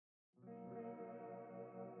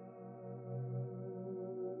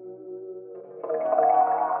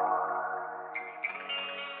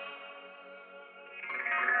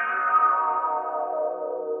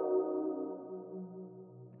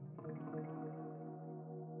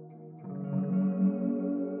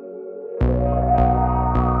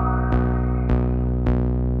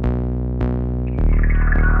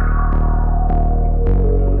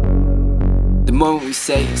we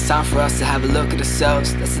say it's time for us to have a look at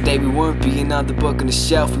ourselves. That's the day we won't be another book on the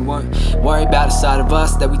shelf. We won't worry about the side of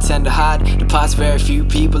us that we tend to hide, the parts very few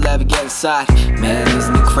people ever get inside. Man,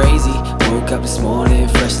 isn't it crazy? Woke up this morning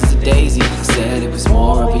fresh as a daisy. Said it was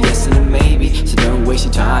more of a yes and a maybe. So don't waste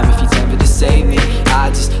your time if you're tempted to save me.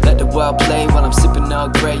 I just let the world play while I'm sipping Earl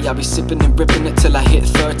Grey. I'll be sipping and ripping it till I hit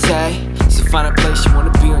 30. So find a place you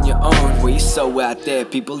wanna be on your own, where you're so out there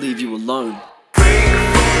people leave you alone.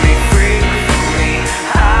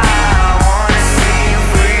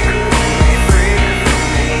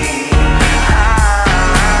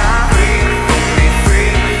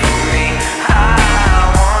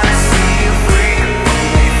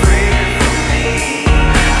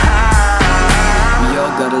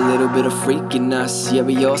 Bit of freak in us, yeah,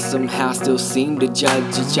 we all somehow still seem to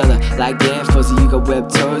judge each other. Like, damn, Fozzey, you got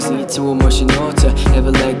webbed toes and you're too emotional to ever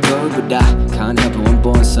let go. But I can't help it, I'm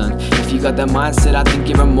born, son. If you got that mindset, I think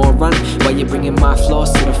you're a moron. Why you bringing my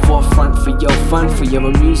flaws to the forefront? For your fun, for your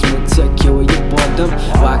amusement, to cure your boredom.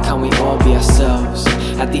 Why can't we all be ourselves?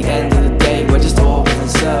 At the end of the day, we're just all with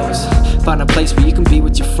ourselves. Find a place where you can be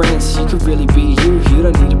with your friends. You can really be you, you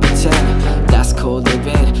don't need to pretend. That's called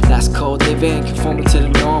living, that's called living. Conforming to the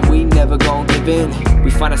norm, we never gon' give in.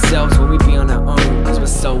 We find ourselves when we be on our own, cause we're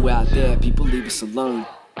so out there, people leave us alone.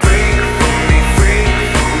 Freak for me, freak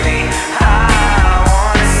for me. I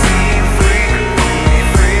wanna see you freak for me,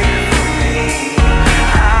 freak for me.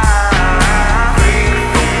 Freak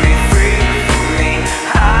for me, freak for me.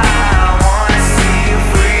 I wanna see you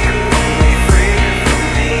freak for me, freak for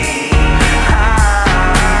me.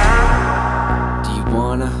 Do you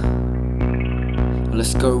wanna? Well,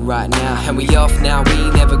 let's go right now. And we off now, we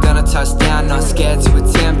ain't never gonna touch down. Not scared to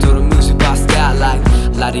attempt all the moves we bust out. Like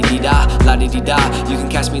la-di-di-da, la-di-di-da. You can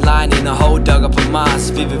catch me lying in a hole dug up on Mars.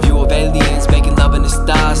 Vivid view of aliens making love in the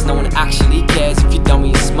stars. No one actually cares if you're dumb or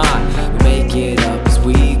you're smart. We make it up as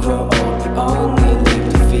we grow old. We only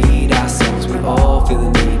live to feed our souls. We all feel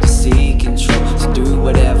the need to seek control. So do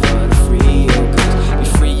whatever to free your goals. Be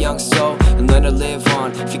free, young soul, and learn to live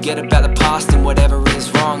on. Forget about the past and whatever is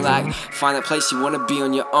wrong. Like, find that place you wanna be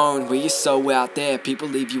on your own, where you're so out there people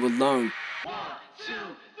leave you alone. 1, 2